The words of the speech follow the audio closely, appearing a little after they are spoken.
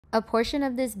A portion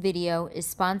of this video is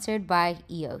sponsored by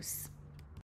EOS.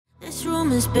 This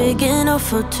room is big enough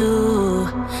for two,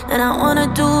 and I wanna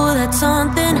do that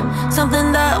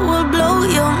something that will blow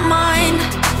your mind.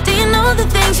 Do you know the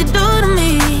things you do to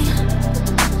me?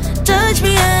 Judge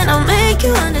me and I'll make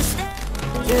you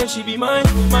understand. Yeah, she be mine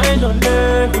on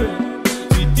level.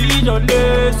 Sweetie on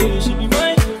level, say she be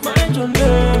mine on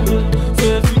level.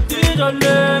 Say sweetie on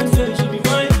level, say she be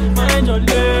mine on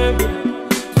level.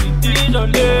 Sweetie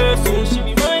on level, say she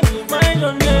be mine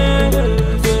on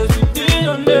level. Say sweetie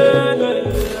on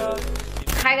level.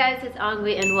 Hi guys, it's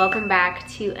Angwi and welcome back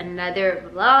to another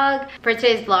vlog. For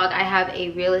today's vlog, I have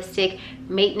a realistic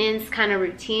maintenance kind of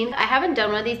routine. I haven't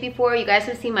done one of these before. You guys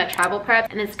have seen my travel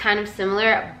prep and it's kind of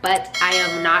similar, but I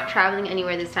am not traveling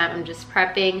anywhere this time. I'm just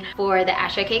prepping for the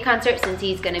Shea concert since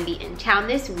he's gonna be in town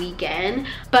this weekend.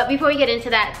 But before we get into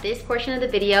that, this portion of the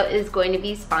video is going to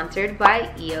be sponsored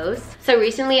by EOS. So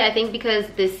recently, I think because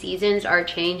the seasons are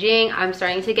changing, I'm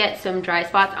starting to get some dry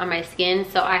spots on my skin,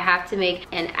 so I have to make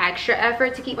an extra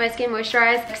effort to keep my skin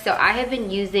moisturized. So I have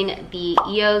been using the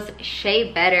EOS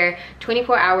Shea Better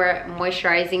 24-hour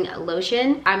moisturizing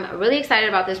lotion. I'm really excited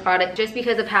about this product just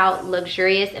because of how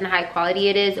luxurious and high quality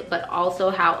it is, but also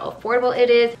how affordable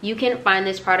it is. You can find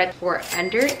this product for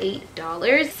under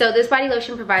 $8. So this body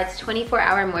lotion provides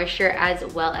 24-hour moisture as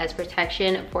well as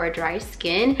protection for dry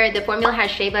skin. The formula has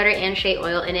shea butter and shea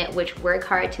oil in it, which work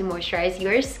hard to moisturize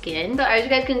your skin. So as you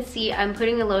guys can see, I'm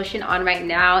putting the lotion on right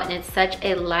now and it's such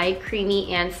a light,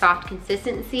 creamy, and soft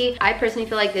consistency. I personally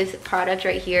feel like this product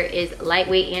right here is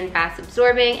lightweight and fast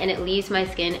absorbing, and it leaves my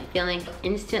skin feeling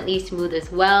instantly smooth as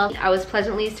well. I was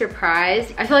pleasantly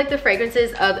surprised. I feel like the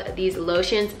fragrances of these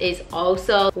lotions is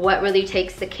also what really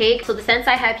takes the cake. So the scents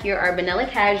I have here are vanilla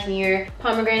cashmere,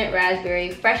 pomegranate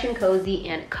raspberry, fresh and cozy,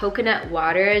 and coconut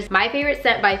waters. My favorite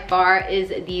scent by far is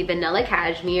the vanilla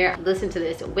cashmere. Listen to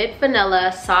this: whipped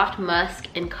vanilla, soft musk,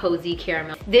 and cozy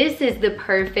caramel. This is the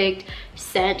perfect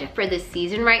scent for the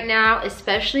season right now,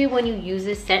 especially when you use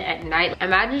this scent at night.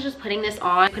 Imagine just putting this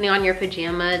on, putting on your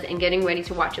pajamas and getting ready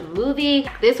to watch a movie.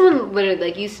 This one literally,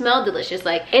 like, you smell delicious.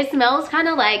 Like, it smells kind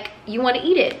of like you want to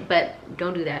eat it, but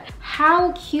don't do that.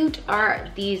 How cute are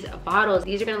these bottles?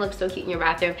 These are gonna look so cute in your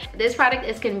bathroom. This product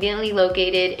is conveniently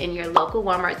located in your local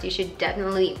Walmart, so you should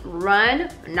definitely run,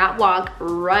 not walk,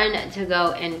 run to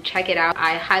go and check it out.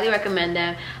 I highly recommend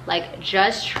them. Like,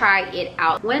 just try it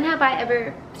out. When have I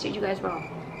ever steered you guys wrong?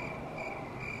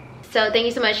 So thank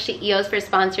you so much to EOS for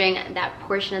sponsoring that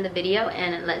portion of the video,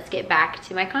 and let's get back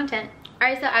to my content.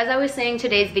 Alright, so as I was saying,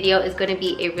 today's video is going to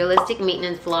be a realistic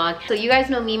maintenance vlog. So you guys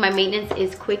know me, my maintenance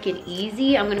is quick and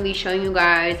easy. I'm going to be showing you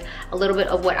guys a little bit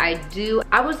of what I do.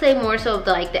 I would say more so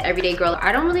like the everyday girl.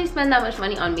 I don't really spend that much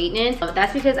money on maintenance.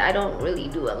 That's because I don't really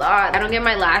do a lot. I don't get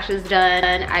my lashes done.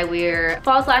 I wear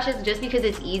false lashes just because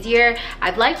it's easier.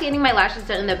 I've liked getting my lashes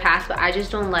done in the past, but I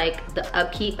just don't like the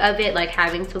upkeep of it, like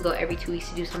having to go every 2 weeks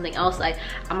to do something else. Like,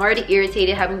 I'm already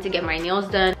irritated having to get my nails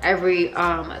done every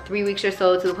 3 weeks or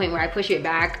so, to the point where I push it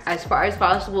back as far as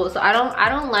possible. So I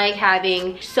don't like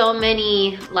having so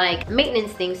many like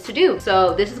maintenance things to do.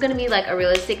 So this is gonna be like a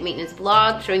realistic maintenance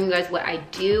vlog showing you guys what I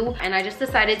do, and I just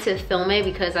decided to film it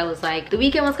because I was like, the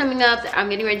weekend was coming up, I'm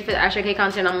getting ready for the Shea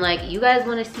concert, and I'm like, you guys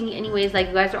want to see me anyways. Like,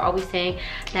 you guys are always saying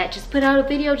that just put out a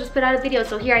video, just put out a video.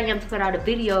 So here I am to put out a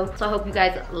video. So I hope you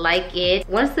guys like it.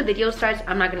 Once the video starts,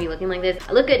 I'm not gonna be looking like this.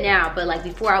 I look good now, but like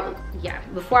before I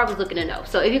was looking to know.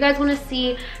 So if you guys want to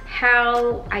see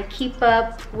how I keep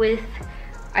up with,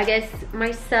 I guess,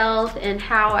 myself and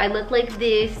how I look like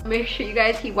this, make sure you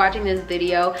guys keep watching this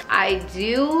video. I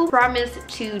do promise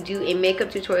to do a makeup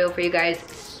tutorial for you guys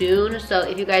soon, so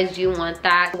if you guys do want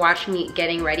that, watch me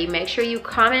getting ready. Make sure you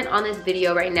comment on this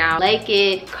video right now, like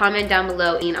it, comment down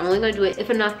below. I'm only gonna do it if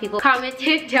enough people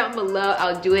commented down below.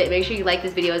 I'll do it. Make sure you like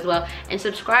this video as well and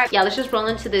subscribe. Yeah, let's just roll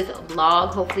into this vlog.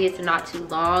 Hopefully it's not too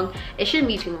long. It shouldn't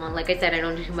be too long. Like I said, I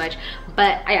don't do too much,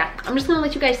 but yeah, I'm just gonna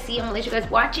let you guys see. I'm gonna let you guys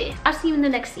watch it. I'll see you in the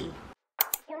next scene.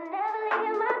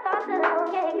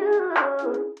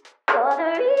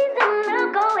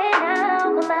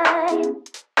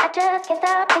 Just can't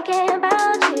stop thinking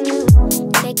about you.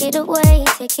 Take it away,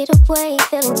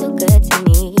 feeling too good to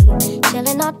me.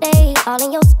 Chilling all day, all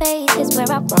in your space is where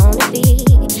I wanna be.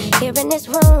 Here in this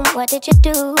room, what did you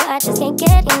do? I just can't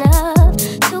get enough.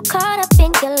 Too caught up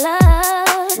in your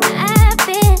love. I've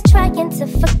been trying to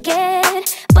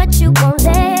forget, but you won't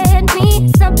let me.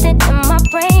 Something in my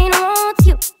brain wants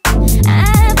you.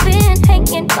 I've been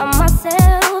hanging by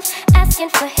myself, asking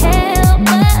for help,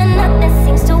 but nothing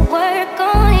seems to work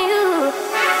on you.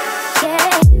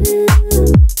 Yeah,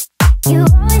 you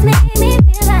always make me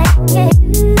feel like, yeah,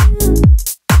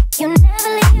 you never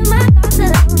leave my thoughts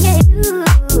alone. Yeah.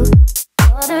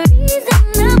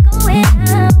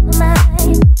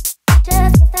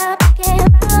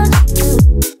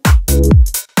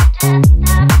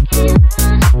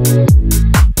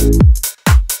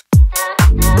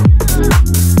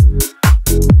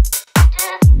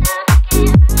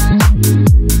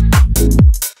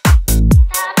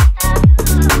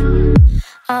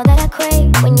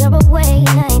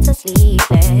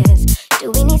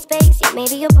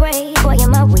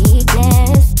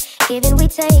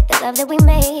 take, the love that we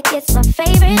make, it's my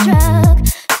favorite drug.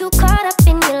 Too caught up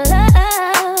in your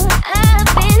love. I've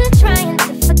been trying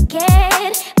to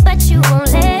forget, but you won't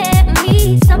let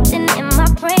me. Something in my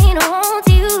brain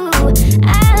wants you.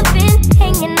 I've been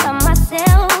hanging by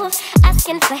myself,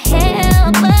 asking for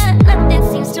help, but nothing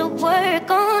seems to work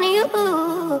on you.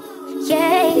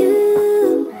 Yeah,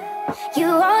 you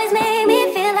always make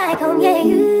me feel like home. Yeah,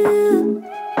 you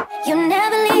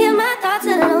never leave my thoughts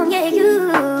alone. Yeah,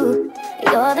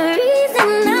 you're the reason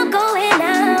I'm going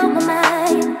out my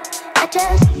mind. I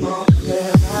just won't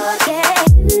live out. Yeah,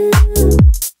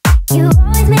 you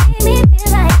always make me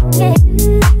feel like home. Yeah,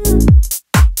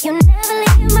 you never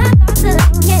leave my thoughts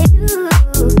alone. Yeah, you're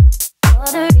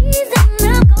the reason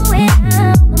I'm going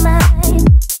out my mind.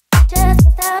 I just can't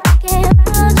stop thinking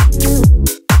about you.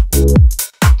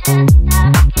 Just can't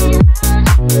stop thinking about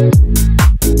you.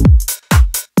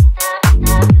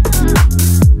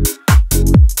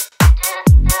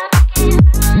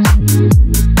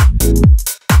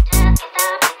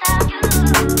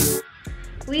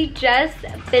 We just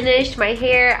finished my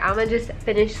hair. I'ma just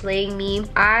finish slaying me.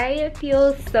 I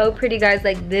feel so pretty, guys.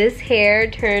 Like, this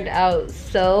hair turned out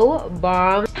so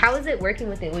bomb. How is it working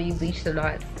with it when you bleach the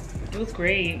knots? It was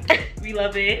great. We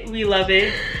love it. We love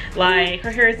it. Like,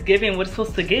 her hair is giving what it's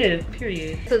supposed to give,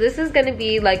 period. So this is gonna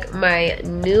be like my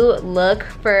new look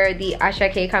for the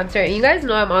Shea concert. And you guys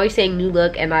know I'm always saying new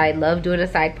look and I love doing a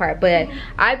side part, but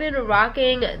I've been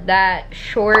rocking that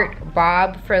short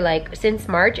bob for like since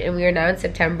March, and we are now in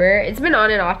September. It's been on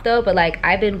and off though, but like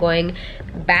I've been going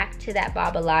back to that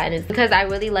bob a lot, and it's because I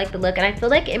really like the look and I feel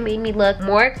like it made me look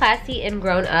more classy and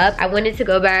grown up. I wanted to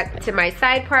go back to my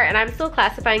side part, and I'm still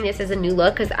classifying this as a new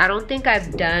look because I don't think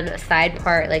I've done a side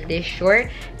part like this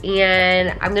short.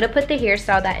 And I'm gonna put the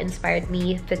hairstyle that inspired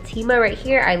me, Fatima, right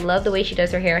here. I love the way she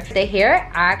does her hair. The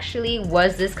hair actually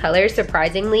was this color,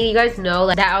 surprisingly. You guys know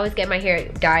like that I always get my hair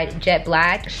dyed jet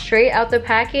black. Straight out the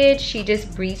package, she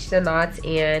just bleached the knots.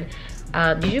 And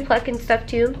did you pluck and stuff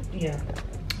too? Yeah.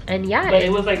 And yeah, but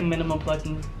it was like minimum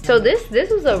plucking. So this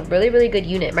was a really good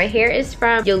unit. My hair is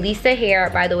from Yolissa hair,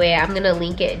 by the way. I'm gonna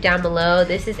link it down below.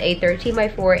 This is a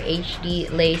 13x4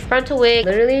 HD lace frontal wig.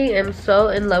 Literally am so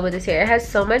in love with this hair. It has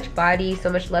so much body, so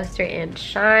much luster and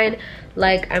shine.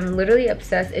 Like, I'm literally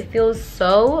obsessed. It feels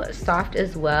so soft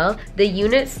as well. The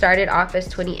unit started off as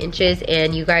 20 inches,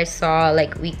 and you guys saw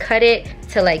like we cut it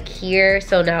to like here,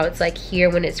 so now it's like here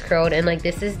when it's curled, and like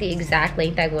this is the exact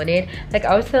length I wanted. Like,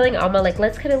 I was telling Alma like,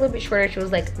 let's cut it a little bit shorter. She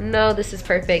was like, no, this is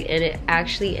perfect, and it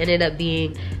actually ended up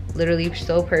being literally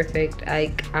so perfect.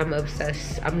 Like, I'm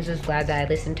obsessed. I'm just glad that I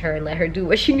listened to her and let her do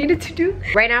what she needed to do.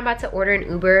 Right now I'm about to order an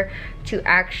Uber to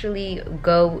actually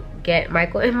go get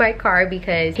Michael in my car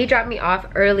because he dropped me off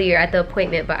earlier at the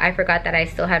appointment, but I forgot that I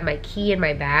still had my key in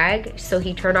my bag. So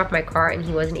he turned off my car and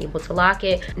he wasn't able to lock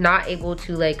it, not able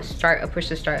to like push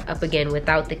the start up again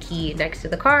without the key next to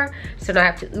the car. So now I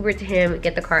have to Uber to him,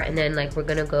 get the car, and then like we're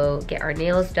gonna go get our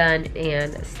nails done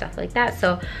and stuff like that.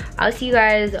 So I'll see you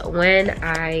guys when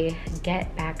I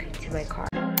get back to my car.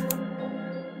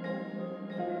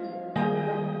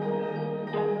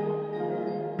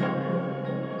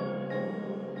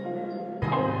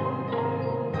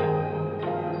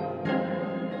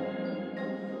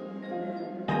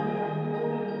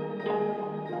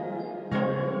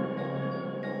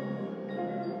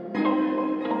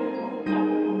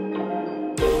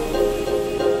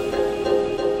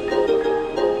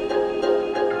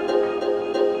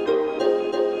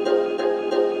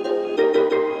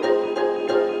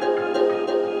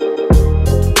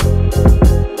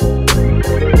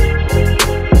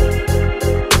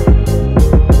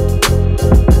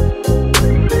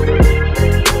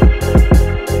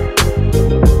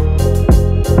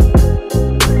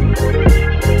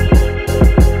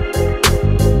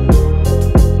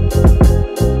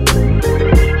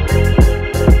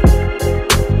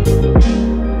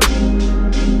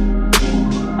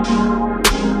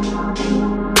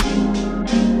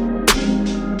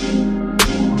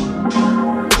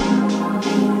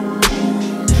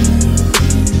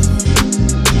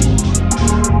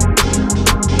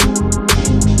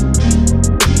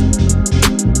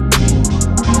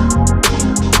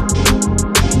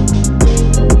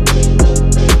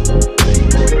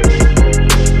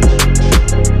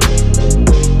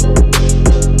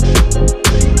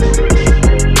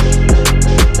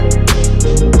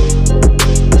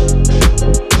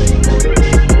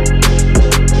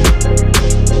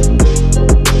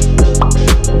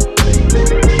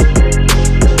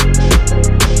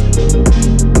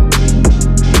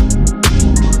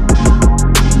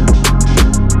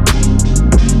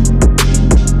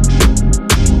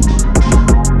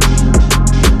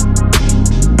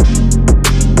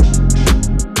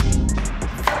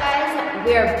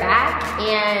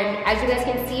 And as you guys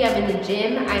can see, I'm in the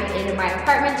gym. I'm in my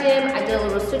apartment gym. I did a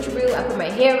little switcheroo. I put my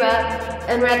hair up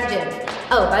and we're at the gym.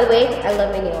 Oh, by the way, I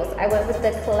love my nails. I went with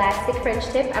the classic French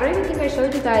tip. I don't even think I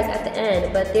showed you guys at the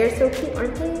end, but they're so cute,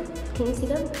 aren't they? Can you see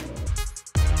them?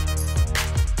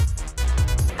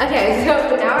 Okay,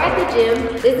 so now we're at the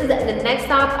gym. This is the next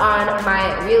stop on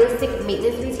my realistic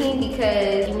maintenance routine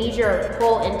because you need your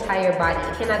whole entire body.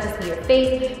 It cannot just be your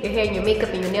face, your hair, and your makeup,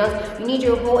 and your nails. You need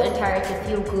your whole entire to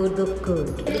feel good, look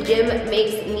good. The gym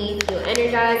makes me feel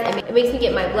energized. It makes me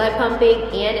get my blood pumping,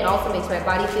 and it also makes my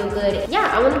body feel good.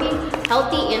 Yeah, I want to be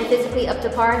healthy and physically up to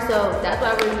par, so that's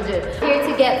why we're in the gym. We're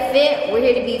here to get fit. We're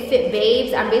here to be fit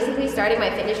babes. I'm basically starting my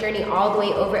fitness journey all the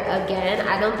way over again.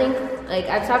 I don't think, like,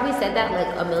 I've probably said that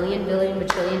like a million, billion,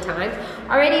 bajillion times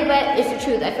already, but it's the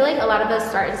truth. I feel like a lot of us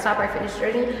start and stop our fitness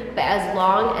journey, but as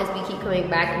long as we keep coming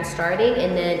back and starting,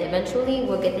 and then eventually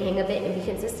we'll get the hang of it and be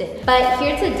consistent. But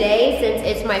here today, since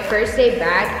it's my first day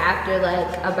back after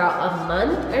like about a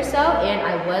month or so, and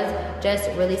I was just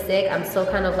really sick, I'm still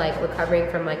kind of like recovering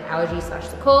from like allergies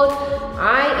 / the cold.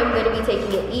 I am going to be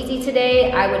taking it easy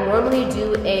today. I would normally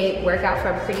do a workout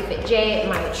from Pretty Fit J,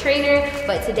 my trainer,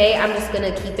 but today I'm just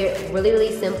going to keep it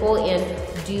really simple and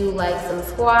do like some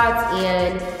squats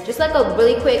and just like a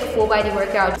really quick full body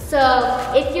workout. So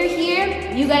if you're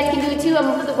here, you guys can do it too. I'm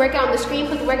gonna put the workout on the screen,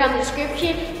 put the workout in the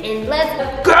description, and let's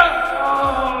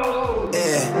go!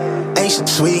 Yeah, ain't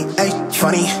sweet, ain't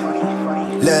funny.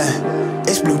 Look,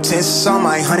 it's blue tints on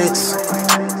my hundreds.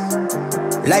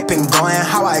 Life been going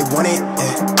how I want it,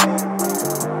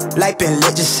 yeah. Life been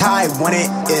lit just how I want it,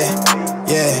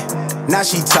 yeah. Now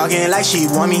she talking like she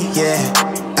want me, yeah.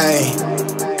 Ayy.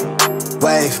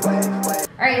 Wave.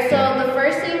 Alright, so the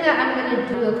first thing that I'm going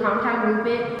to do a compound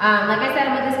movement. Like I said,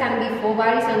 I want this kind of be full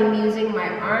body, so I'm going to be using my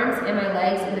arms and my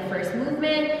legs in the first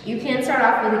movement. You can start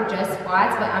off with just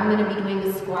squats, but I'm going to be doing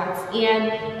the squats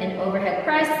and an overhead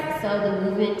press. So the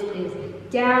movement is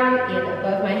down and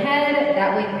above my head.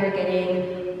 That way we're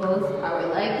getting both our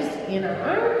legs and our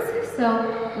arms. So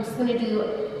I'm just going to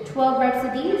do 12 reps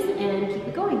of these and keep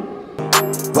it going.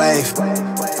 Wave.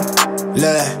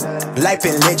 Look, life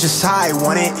been lit just how I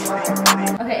want it.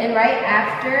 Okay, and right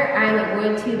after, I'm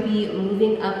going to be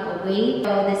moving up a weight.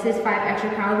 So this is 5 extra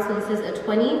pounds, so this is a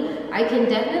 20. I can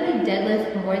definitely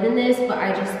deadlift more than this, but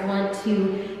I just want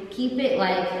to keep it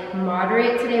like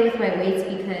moderate today with my weights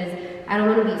because I don't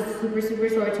want to be super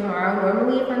sore tomorrow.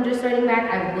 Normally, if I'm just starting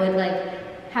back, I would like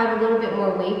have a little bit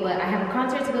more weight, but I have a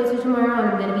concert to go to tomorrow and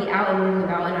I'm gonna be out and moving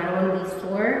about and I don't wanna be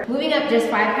sore. Moving up just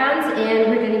 5 pounds and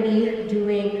we're gonna be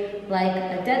doing like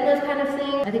a deadlift kind of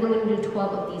thing. I think I'm gonna do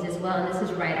 12 of these as well, and this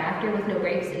is right after with no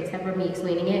breaks except for me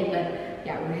explaining it, but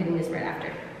yeah, we're hitting this right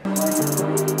after.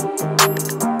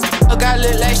 I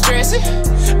look like stressing,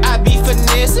 I be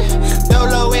finessing,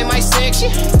 Dolo in my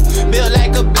section, built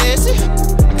like a blessing.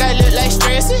 I look like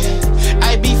stressing,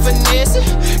 I be finessing,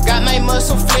 got my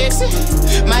muscle flexing,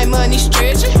 my money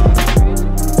stretching.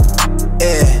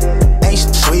 Yeah, ain't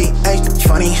sweet, ain't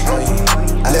funny.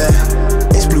 Look,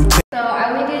 it's blue. So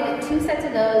I only did 2 sets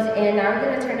of those, and now I'm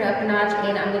gonna turn it up a notch,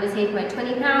 and I'm gonna take my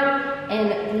 20 pound and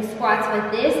do squats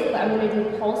with this, but I'm gonna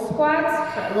do pulse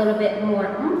squats for a little bit more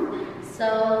oomph.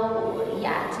 So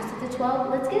yeah, 2 sets of 12,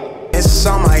 let's get it. It's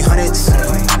on my hundreds.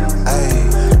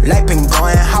 Ay, life been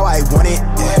going how I want it.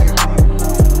 Yeah.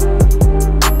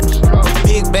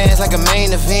 Big bands like a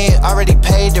main event, already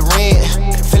paid the rent.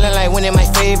 Feeling like winning my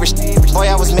favorite. Boy,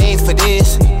 I was made for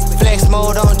this. Flex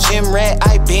mode on gym rat,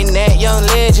 I been that young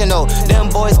legend. Oh, them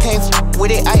boys can't f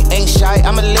with it. I ain't shy,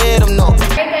 I'ma let them know.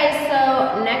 Alright guys,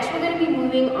 so next we're gonna be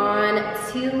moving on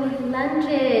to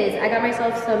lunges. I got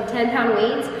myself some 10-pound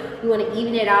weights. We want to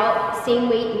even it out, same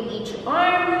weight in each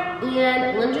arm,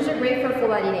 and lunges are great for a full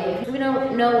body day. If you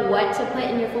don't know what to put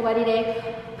in your full body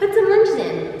day, put some lunges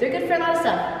in. They're good for a lot of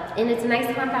stuff, and it's a nice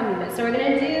compound movement. So we're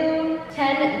gonna do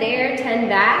 10 there, 10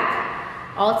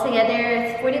 back, all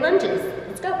together 40 lunges.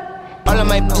 Let's go. All of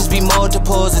my just be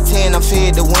multiples of 10, I'm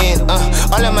feared to win.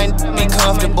 All of my be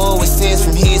comfortable with sins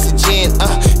from his to gin.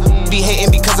 Be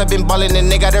hating because I've been ballin' and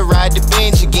they gotta ride the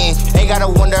bench again. Ain't gotta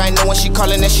wonder, I know when she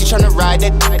callin' that she tryna ride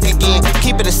that again.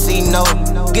 Keep it a C note,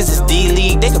 cause it's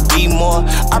D-League, they could be more.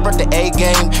 I brought the A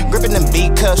game, gripping them B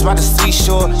cups by the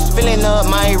seashore. Filling up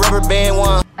my rubber band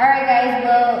one. Alright guys,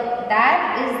 well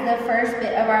that is the first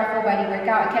bit of our full body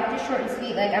workout. I kept it short and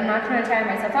sweet, like I'm not trying to tire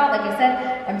myself out. Like I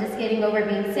said, I'm just getting over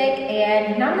being sick,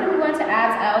 and now I'm gonna move on to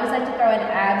abs. I always like to throw in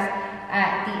abs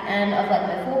at the end of like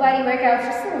my full body workouts,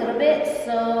 just a little bit,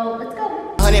 so let's go.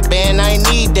 100 band, I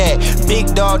need that.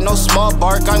 Big dog, no small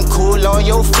bark, I'm cool on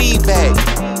your feedback.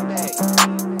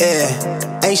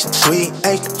 Yeah, ain't sweet,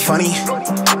 ain't funny.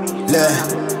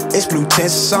 Look, It's blue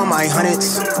tints on my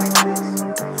hundreds.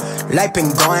 Life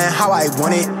been going how I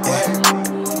want it.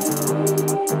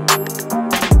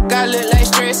 I look like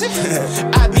stressing.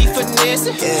 I be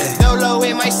finessing. No low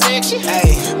in my section.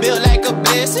 Built like a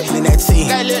blessing.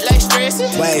 I look like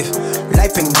stressing. Wave.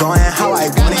 Life been going how I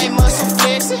want it. My muscle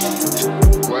flexing.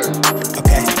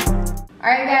 Okay.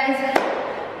 Alright guys,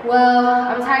 well,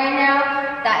 I'm tired now.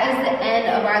 That is the end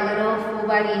of our little full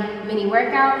body mini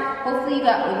workout. Hopefully you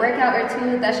got a workout or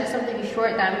two. That's just something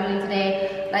short that I'm doing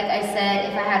today. Like I said,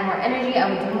 if I had more energy, I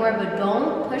would do more, but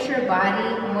don't push your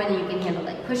body more than you can handle.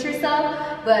 Like push yourself,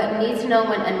 but need to know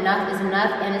when enough is enough.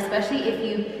 And especially if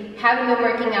you haven't been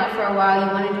working out for a while,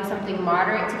 you want to do something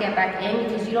moderate to get back in,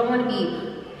 because you don't want to be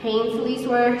painfully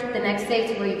sore the next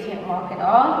day to where you can't walk at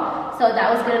all. So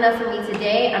that was good enough for me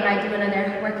today. I might do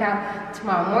another workout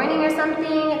tomorrow morning or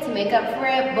something to make up for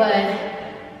it,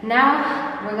 but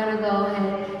now we're gonna go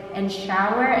ahead and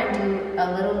shower and do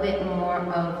a little bit more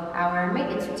of our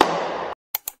maintenance routine.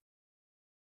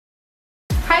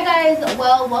 Hi guys,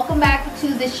 well, welcome back to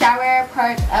the shower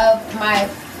part of my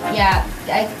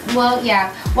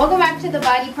welcome back to the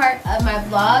body part of my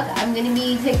vlog. I'm gonna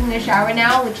be taking a shower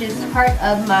now, which is part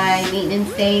of my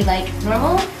maintenance day like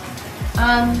normal.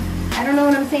 I don't know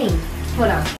what I'm saying. Hold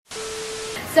on.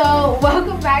 So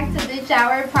welcome back to the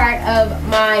shower part of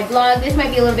my vlog. This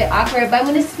might be a little bit awkward, but I'm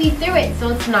gonna speed through it so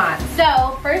it's not.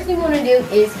 So first thing we want to do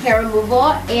is hair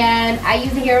removal, and I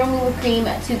use a hair removal cream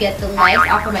to get the lice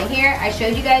off of my hair. I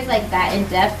showed you guys like that in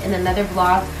depth in another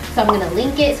vlog, so I'm gonna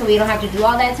link it so we don't have to do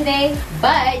all that today.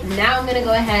 But now I'm gonna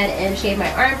go ahead and shave my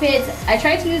armpits. I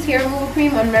tried to use hair removal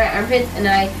cream on my armpits and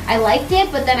I liked it,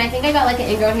 but then I think I got like an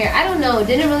ingrown hair. I don't know, it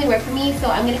didn't really work for me, so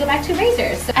I'm gonna go back to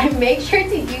razors. So I make sure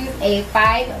to use a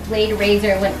 5-blade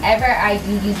razor whenever I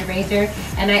do use a razor,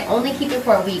 and I only keep it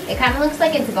for a week. It kind of looks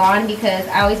like it's gone because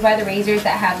I always buy the razors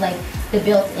that have like the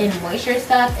built-in moisture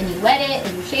stuff, and you wet it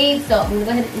and you shave. So I'm gonna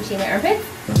go ahead and shave my armpits.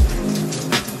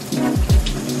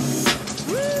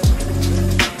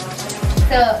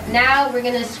 So now we're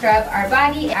gonna scrub our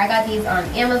body. I got these on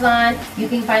Amazon. You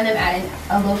can find them at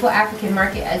a local African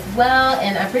market as well,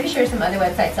 and I'm pretty sure some other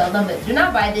websites sell them, but do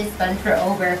not buy this sponge for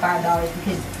over $5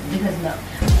 because no.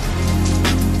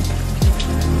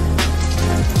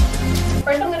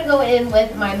 First I'm gonna go in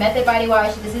with my Method body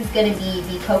wash. This is gonna be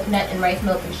the coconut and rice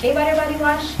milk and shea butter body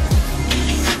wash.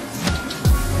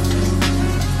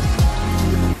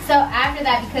 So after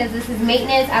that, because this is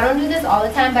maintenance, I don't do this all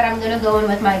the time, but I'm gonna go in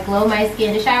with my Glow My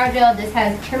Skin shower gel. This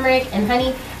has turmeric and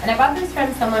honey, and I bought this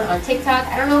from someone on TikTok.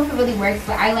 I don't know if it really works,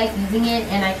 but I like using it,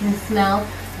 and I can smell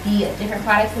the different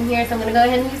products in here, so I'm gonna go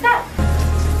ahead and use that.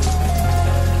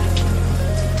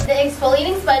 The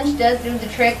exfoliating sponge does do the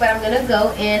trick, but I'm gonna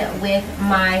go in with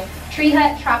my Tree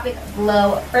Hut Tropic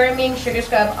Glow Firming Sugar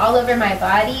Scrub all over my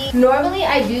body. Normally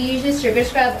I do use this sugar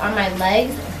scrub on my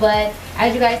legs, but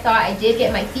as you guys saw, I did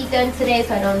get my feet done today,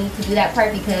 so I don't need to do that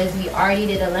part because we already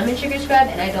did a lemon sugar scrub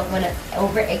and I don't want to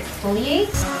over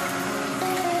exfoliate.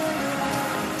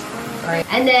 Alright,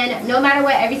 and then no matter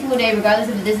what, every single day, regardless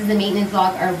if this is a maintenance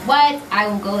vlog or what, I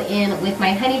will go in with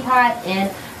my honey pot and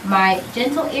my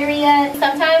gentle area.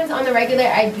 Sometimes on the regular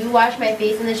I do wash my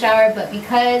face in the shower, but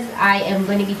because I am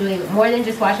going to be doing more than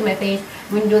just washing my face, I'm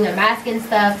going to be doing a mask and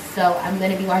stuff, so I'm going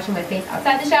to be washing my face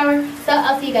outside the shower. So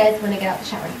I'll see you guys when I get out the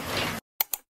shower.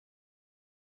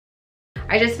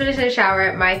 I just finished the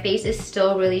shower. My face is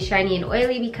still really shiny and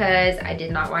oily because I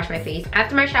did not wash my face.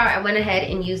 After my shower, I went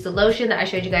ahead and used the lotion that I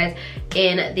showed you guys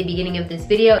in the beginning of this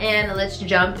video. And let's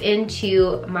jump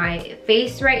into my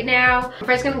face right now. I'm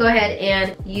first gonna go ahead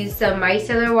and use some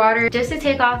micellar water just to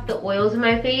take off the oils in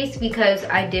my face because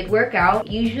I did work out.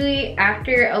 Usually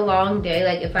after a long day,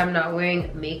 like if I'm not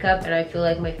wearing makeup and I feel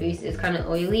like my face is kind of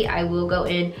oily, I will go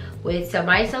in with some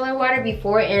micellar water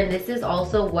before, and this is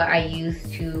also what I use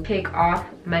to take off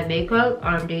my makeup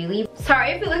on daily.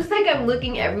 Sorry if it looks like I'm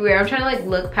looking everywhere. I'm trying to like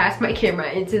look past my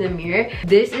camera into the mirror.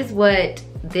 This is what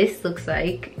this looks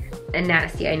like. And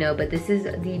nasty, I know, but this is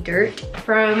the dirt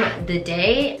from the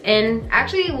day. And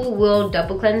actually we'll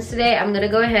double cleanse today. I'm gonna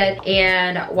go ahead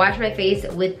and wash my face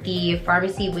with the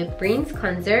Pharmacy Whipped Greens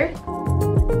cleanser.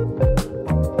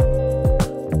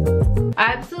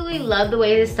 I absolutely love the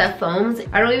way this stuff foams.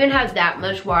 I don't even have that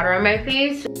much water on my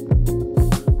face.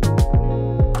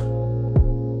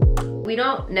 we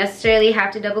don't necessarily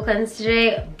have to double cleanse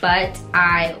today, but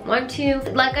I want to.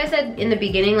 Like I said in the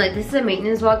beginning, like this is a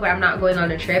maintenance vlog, but I'm not going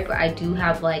on a trip. I do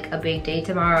have like a big day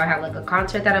tomorrow. I have like a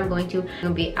concert that I'm going to. I'm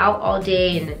gonna be out all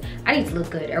day and I need to look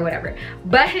good or whatever.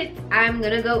 But I'm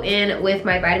gonna go in with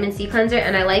my vitamin C cleanser,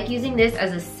 and I like using this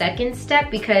as a second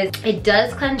step because it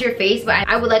does cleanse your face, but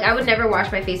I would never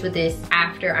wash my face with this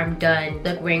after I'm done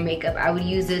like wearing makeup. I would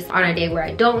use this on a day where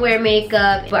I don't wear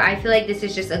makeup, but I feel like this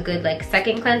is just a good like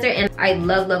second cleanser, and I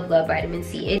love vitamin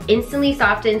C. It instantly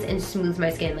softens and smooths my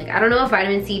skin. Like I don't know if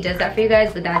vitamin C does that for you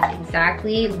guys, but that's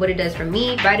exactly what it does for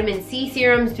me. Vitamin C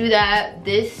serums do that.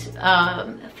 This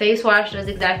face wash does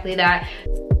exactly that.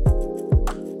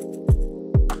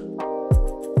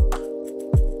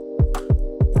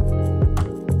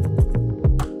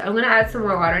 I'm gonna add some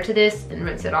more water to this and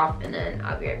rinse it off, and then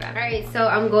I'll be right back. All right, so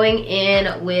I'm going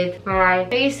in with my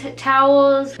face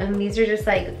towels, and these are just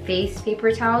like face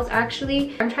paper towels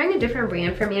actually. I'm trying a different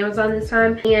brand from Amazon this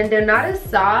time, and they're not as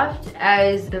soft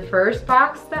as the first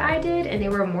box that I did, and they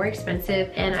were more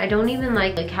expensive, and I don't even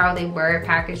like how they were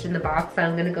packaged in the box, so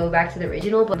I'm gonna go back to the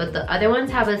original, but the other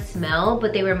ones have a smell,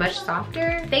 but they were much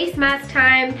softer. Face mask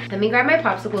time. Let me grab my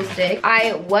popsicle stick.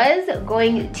 I was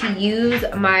going to use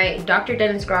my Dr.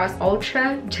 Dennis Gross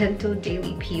Ultra Gentle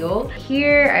Daily Peel.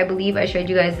 Here, I believe I showed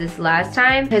you guys this last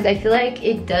time because I feel like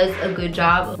it does a good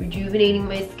job of rejuvenating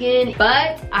my skin,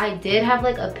 but I did have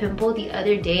like a pimple the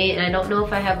other day, and I don't know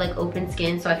if I have like open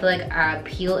skin, so I feel like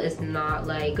peel is not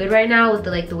like good right now with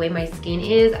the way my skin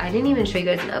is. I didn't even show you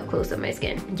guys an up close of my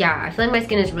skin. Yeah, I feel like my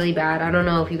skin is really bad. I don't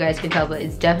know if you guys can tell, but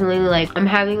it's definitely like I'm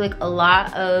having like a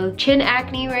lot of chin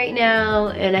acne right now,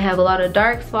 and I have a lot of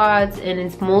dark spots, and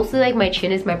it's mostly like my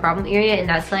chin is my problem area, and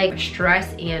that's like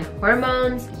stress and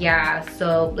hormones. Yeah,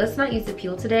 so let's not use the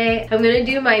peel today. I'm gonna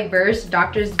do my Burst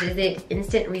Doctor's Visit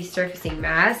Instant Resurfacing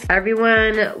Mask.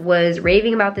 Everyone was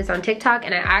raving about this on TikTok,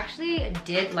 and I actually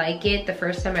did like it the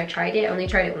first time I tried it. I only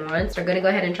tried it once. So we're gonna go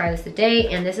ahead and try this today,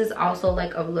 and this is also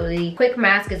like a really quick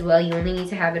mask as well. You only need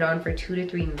to have it on for 2 to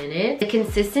 3 minutes. The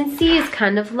consistency is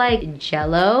kind of like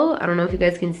jello. I don't know if you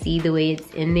guys can see the way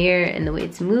it's in there and the way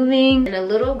it's moving, and a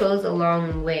little goes a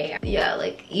long way. Yeah,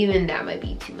 like even that might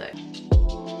be too much.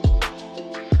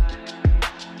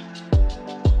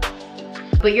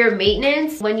 But your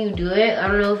maintenance, when you do it, I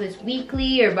don't know if it's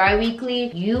weekly or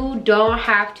bi-weekly, you don't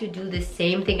have to do the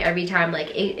same thing every time. Like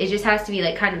it just has to be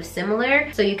like kind of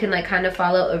similar, so you can like kind of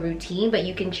follow a routine, but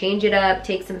you can change it up,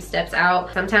 take some steps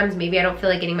out. Sometimes maybe I don't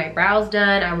feel like getting my brows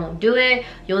done, I won't do it.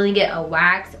 You only get a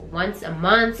wax once a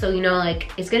month, so you know,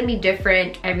 like it's gonna be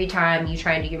different every time you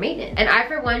try and do your maintenance. And I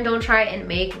for one don't try and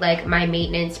make like my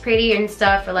maintenance pretty and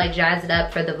stuff, or like jazz it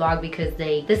up for the vlog, because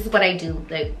this is what I do.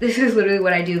 Like this is literally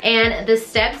what I do. And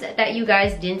the steps that you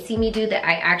guys didn't see me do that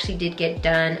I actually did get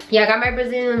done. Yeah, I got my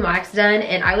Brazilian wax done,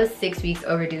 and I was 6 weeks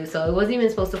overdue, so it wasn't even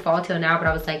supposed to fall till now, but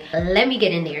I was like, let me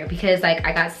get in there, because like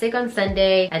I got sick on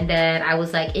Sunday, and then I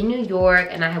was like in New York,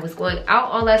 and I was going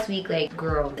out all last week. Like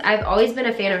girl, I've always been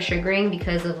a fan of sugaring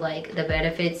because of like the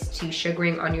benefits to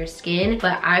sugaring on your skin,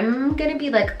 but I'm gonna be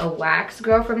like a wax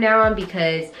girl from now on,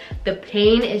 because the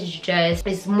pain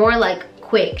is more like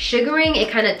quick. Sugaring, it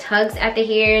kind of tugs at the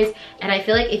hairs, and I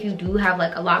feel like if you do have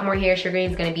like a lot more hair, sugaring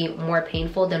is going to be more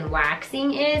painful than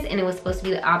waxing is, and it was supposed to be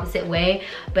the opposite way.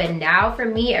 But now for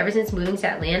me, ever since moving to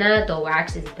Atlanta, the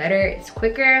wax is better, it's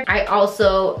quicker. I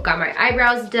also got my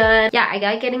eyebrows done. Yeah, I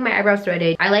got getting my eyebrows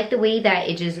threaded. I like the way that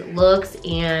it just looks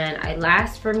and it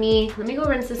lasts for me. Let me go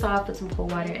rinse this off with some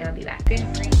cold water, and I'll be back.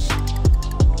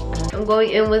 I'm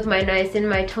going in with my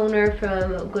niacinamide toner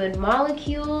from Good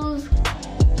Molecules,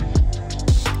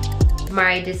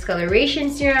 my discoloration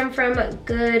serum from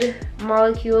Good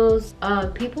Molecules.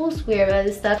 People swear by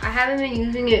this stuff. I haven't been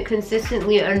using it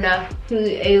consistently enough to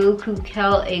be able to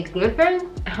tell a difference.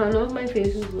 I don't know if my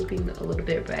face is looking a little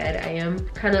bit red. I am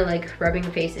kind of like rubbing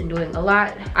the face and doing a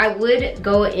lot. I would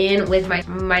go in with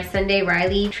my Sunday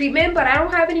Riley treatment, but I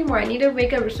don't have any more. I need to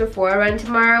make a Sephora run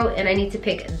tomorrow, and I need to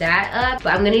pick that up.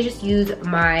 But I'm gonna just use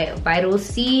my Vital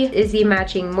C is the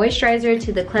matching moisturizer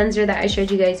to the cleanser that I showed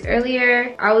you guys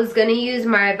earlier. I was gonna use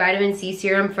my vitamin C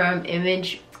serum from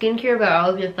Image Skincare, but I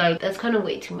was just like, that's kind of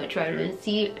way too much vitamin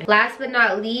C. Last but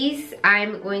not least,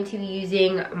 I'm going to be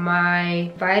using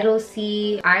my Vital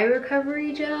C Eye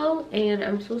Recovery Gel, and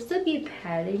I'm supposed to be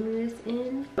patting this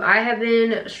in. I have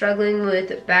been struggling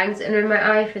with bags under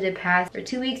my eye for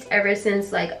 2 weeks, ever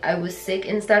since like I was sick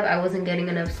and stuff. I wasn't getting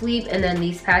enough sleep, and then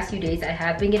these past few days I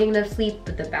have been getting enough sleep,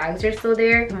 but the bags are still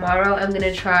there. Tomorrow I'm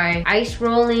gonna try ice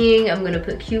rolling. I'm gonna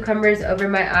put cucumbers over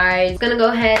my eyes. I'm gonna go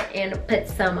ahead and put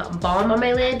some balm on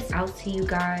my lids. I'll see you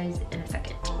guys in a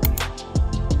second.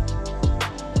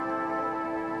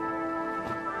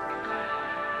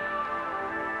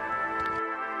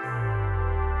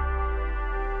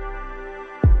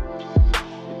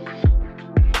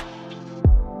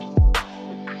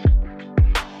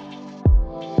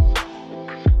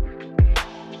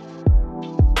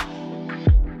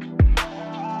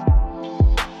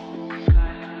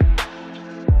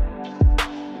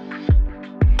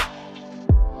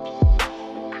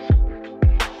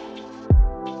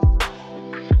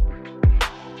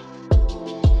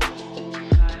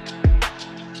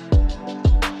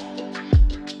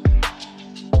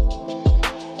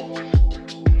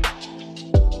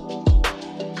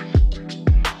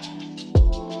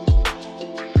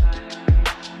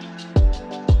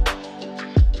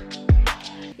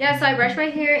 so I brushed my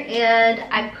hair and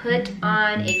I put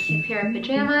on a cute pair of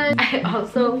pajamas. I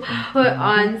also put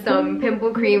on some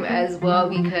pimple cream as well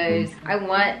because I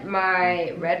want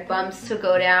my red bumps to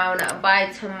go down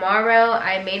by tomorrow.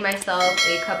 I made myself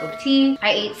a cup of tea. I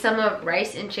ate some of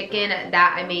rice and chicken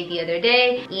that I made the other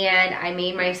day, and I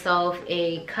made myself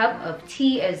a cup of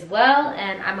tea as well,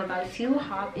 and I'm about to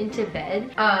hop into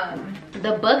bed.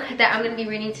 The book that I'm gonna be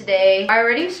reading today, I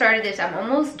already started this. I'm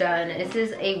almost done. This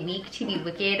is A Week to Be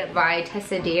Wicked by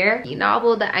Tessa Dare, a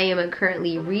novel that I am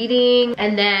currently reading.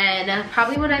 And then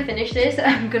probably when I finish this,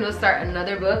 I'm gonna start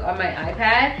another book on my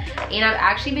iPad. And I've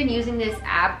actually been using this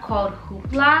app called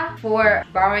Hoopla for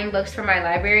borrowing books from my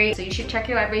library. So you should check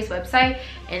your library's website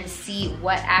and see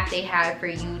what app they have for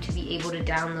you to be able to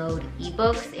download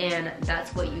ebooks, and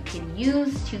that's what you can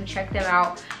use to check them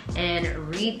out and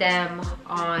read them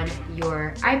on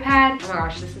your iPad. Oh my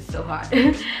gosh, this is so hot.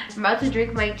 I'm about to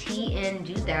drink my tea and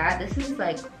do that. This is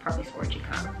like probably scorching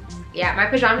hot. Yeah, my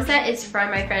pajama set is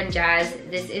from my friend Jazz.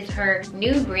 This is her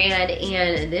new brand,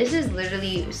 and this is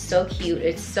literally so cute.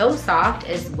 It's so soft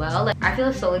as well. Like, I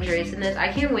feel so luxurious in this. I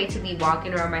can't wait to be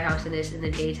walking around my house in this in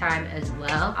the daytime as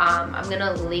well. I'm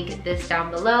gonna link this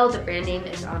down below. The brand name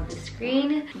is on the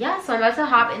screen. Yeah, so I'm about to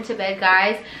hop into bed,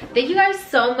 guys. Thank you guys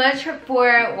so much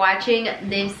for watching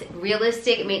this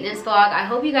realistic maintenance vlog. I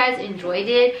hope you guys enjoyed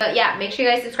it. But yeah, make sure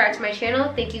you guys subscribe to my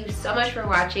channel. Thank you so much for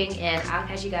watching, and I'll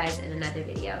catch you guys in another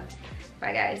video.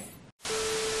 Bye, guys.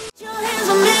 Your hands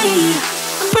on me.